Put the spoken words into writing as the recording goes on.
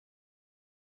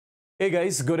Hey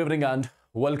guys, good evening and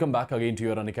welcome back again to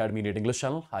your Unacademy NEET English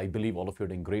channel. I believe all of you are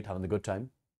doing great, having a good time.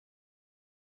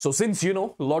 So since you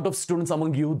know, a lot of students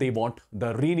among you, they want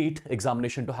the Re-NEET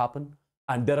examination to happen.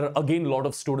 And there are again a lot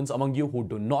of students among you who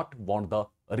do not want the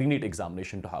Re-NEET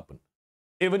examination to happen.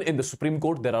 Even in the Supreme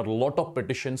Court, there are a lot of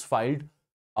petitions filed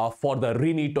for the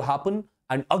Re-NEET to happen.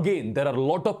 And again, there are a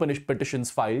lot of petitions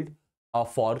filed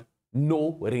for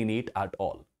no Re-NEET at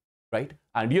all, right?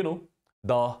 And you know,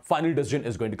 the final decision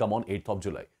is going to come on 8th of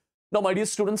July. Now, my dear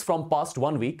students, from past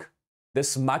 1 week,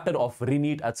 this matter of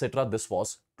Re-NEET, etc., this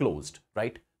was closed,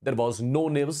 right? There was no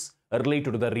news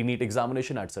related to the Re-NEET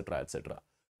examination, etc., etc.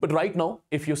 But right now,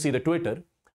 if you see the Twitter,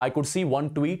 I could see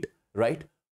one tweet, right,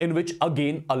 in which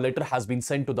again a letter has been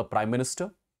sent to the Prime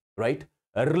Minister, right,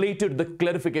 related to the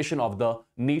clarification of the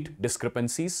NEET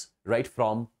discrepancies, right,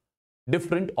 from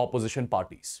different opposition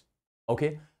parties,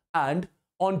 okay? And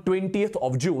on 20th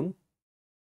of June,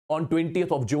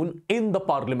 in the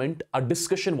parliament, a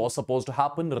discussion was supposed to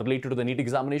happen related to the NEET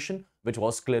examination, which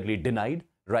was clearly denied,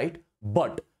 right?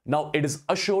 But now it is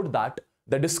assured that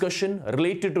the discussion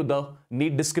related to the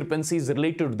NEET discrepancies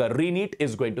related to the Re-NEET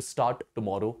is going to start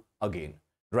tomorrow again,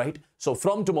 right? So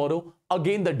from tomorrow,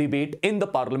 again, the debate in the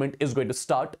parliament is going to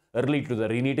start related to the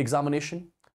Re-NEET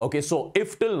examination. Okay, so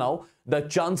if till now, the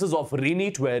chances of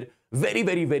Re-NEET were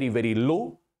very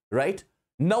low, right?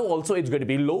 Now also it's going to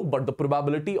be low, but the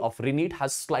probability of Re-NEET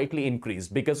has slightly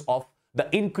increased because of the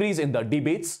increase in the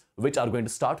debates which are going to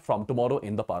start from tomorrow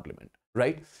in the parliament,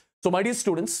 right? So my dear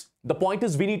students, the point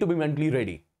is we need to be mentally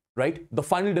ready, right? The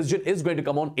final decision is going to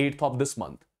come on 8th of this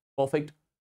month. Perfect.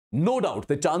 No doubt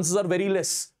the chances are very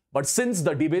less, but since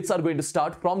the debates are going to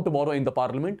start from tomorrow in the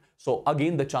parliament, so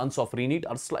again the chance of Re-NEET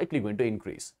are slightly going to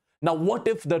increase. Now what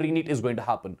if the Re-NEET is going to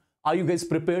happen? Are you guys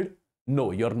prepared?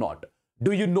 No, you're not.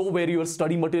 Do you know where your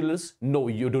study material is? No,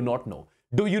 you do not know.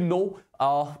 Do you know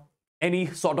any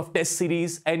sort of test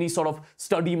series, any sort of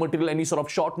study material, any sort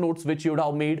of short notes which you would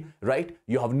have made, right?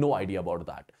 You have no idea about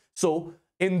that. So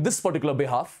in this particular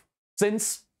behalf,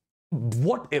 since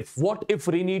what if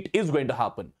Re-NEET is going to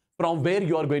happen, from where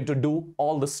you are going to do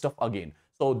all this stuff again?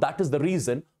 So that is the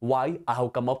reason why I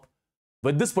have come up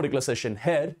with this particular session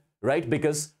here, right?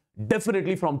 Because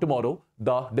definitely from tomorrow,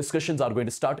 the discussions are going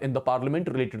to start in the parliament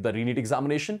related to the Re-NEET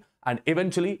examination. And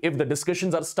eventually, if the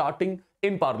discussions are starting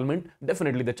in parliament,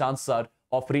 definitely the chances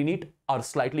of Re-NEET are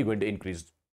slightly going to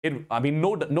increase.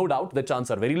 No doubt the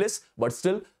chances are very less, but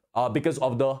still because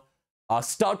of the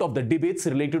start of the debates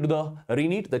related to the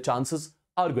Re-NEET, the chances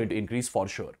are going to increase for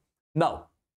sure. Now,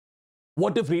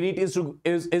 what if Re-NEET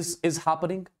is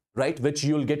happening, right? Which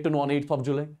you'll get to know on 8th of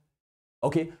July.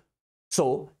 Okay.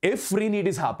 So if Re-NEET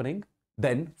is happening,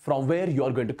 then from where you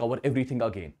are going to cover everything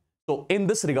again. So in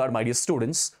this regard, my dear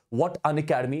students, how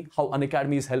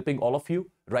Unacademy is helping all of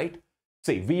you, right?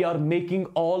 See, we are making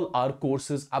all our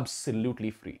courses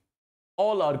absolutely free.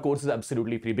 All our courses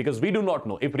absolutely free because we do not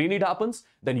know if Re-NEET happens,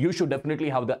 then you should definitely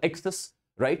have the access,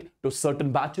 right, to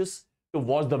certain batches, to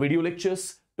watch the video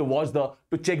lectures, to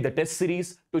check the test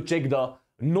series, to check the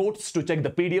notes, to check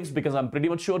the PDFs, because I'm pretty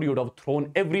much sure you would have thrown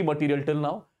every material till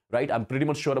now. Right? I'm pretty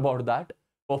much sure about that.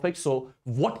 Perfect. So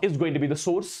what is going to be the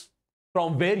source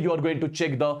from where you are going to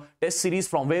check the test series,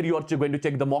 from where you are going to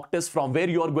check the mock test, from where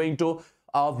you are going to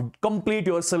complete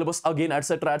your syllabus again,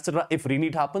 etc., etc. If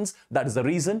Re-NEET happens, that is the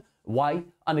reason why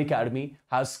Unacademy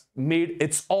has made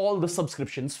all the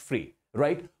subscriptions free,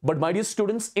 right? But my dear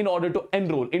students, in order to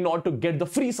enroll, in order to get the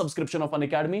free subscription of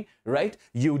Unacademy, right,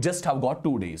 you just have got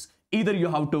 2 days. Either you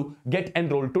have to get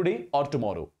enrolled today or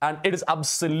tomorrow, and it is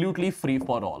absolutely free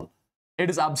for all. It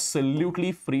is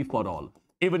absolutely free for all.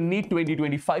 Even NEET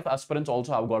 2025 aspirants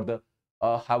also have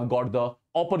got the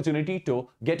opportunity to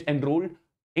get enrolled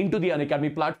into the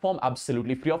Unacademy platform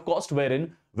absolutely free of cost,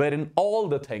 wherein all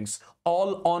the things,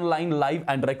 all online, live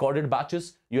and recorded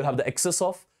batches you have the access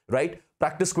of, right?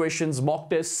 Practice questions, mock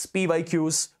tests,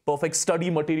 PYQs, perfect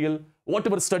study material,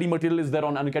 whatever study material is there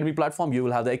on Unacademy platform, you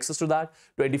will have the access to that,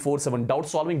 24/7 doubt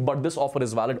solving. But this offer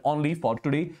is valid only for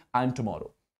today and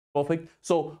tomorrow. Perfect.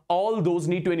 So all those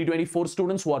NEET 2024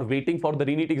 students who are waiting for the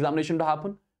Re-NEET examination to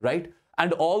happen, right?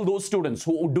 And all those students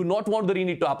who do not want the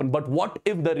Re-NEET to happen, but what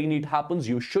if the Re-NEET happens?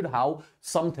 You should have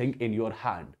something in your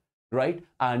hand, right?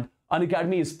 And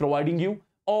Unacademy is providing you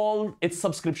all its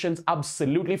subscriptions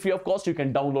absolutely free of cost. You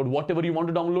can download whatever you want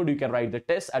to download. You can write the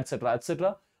test, etc.,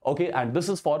 etc. Okay, and this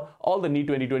is for all the NEET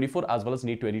 2024 as well as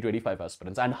NEET 2025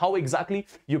 aspirants. And how exactly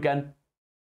you can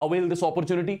avail this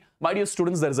opportunity? My dear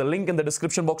students, there is a link in the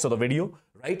description box of the video,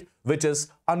 right, which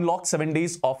is unlock 7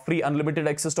 days of free unlimited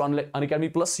access to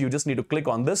Unacademy Plus. You just need to click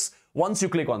on this. Once you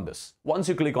click on this,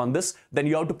 then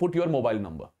you have to put your mobile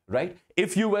number, right?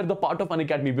 If you were the part of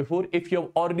Unacademy before, if you have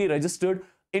already registered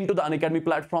into the Unacademy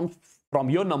platform from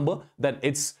your number, then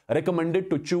it's recommended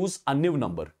to choose a new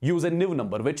number. Use a new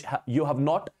number which you have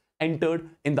not entered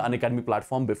in the Unacademy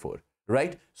platform before,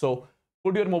 right? So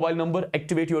put your mobile number,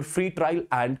 activate your free trial,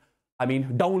 and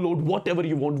download whatever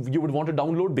you would want to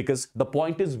download, because the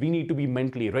point is we need to be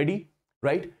mentally ready,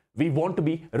 right? We want to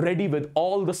be ready with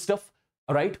all the stuff,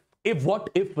 right? If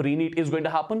Re-NEET is going to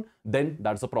happen, then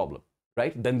that's a problem,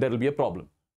 right? Then there will be a problem.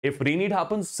 If Re-NEET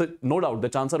happens, no doubt the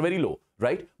chances are very low,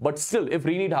 right? But still, if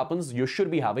Re-NEET happens, you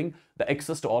should be having the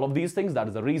access to all of these things. That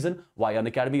is the reason why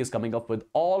Unacademy is coming up with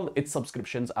all its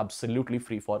subscriptions absolutely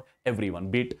free for everyone,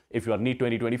 be it if you are NEET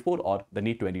 2024 or the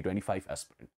NEET 2025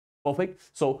 aspirant. Perfect.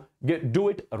 So do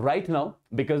it right now,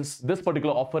 because this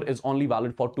particular offer is only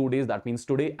valid for 2 days. That means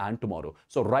today and tomorrow.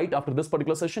 So right after this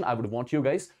particular session, I would want you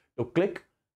guys to click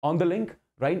on the link,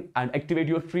 right, and activate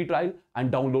your free trial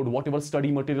and download whatever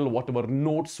study material, whatever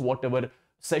notes, whatever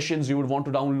sessions you would want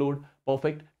to download.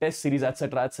 Perfect. Test series,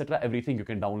 etc., etc. Everything you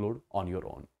can download on your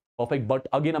own. Perfect. But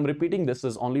again, I'm repeating, this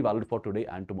is only valid for today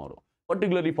and tomorrow,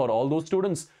 particularly for all those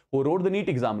students who wrote the NEET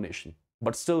examination,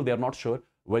 but still they're not sure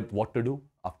with what to do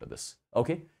after this.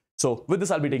 Okay. So with this,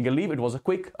 I'll be taking a leave. It was a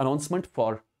quick announcement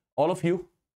for all of you.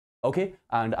 Okay.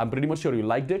 And I'm pretty much sure you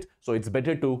liked it. So it's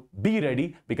better to be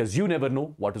ready, because you never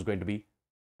know what is going to be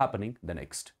happening the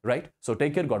next, right? So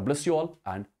take care. God bless you all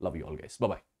and love you all, guys.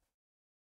 Bye-bye.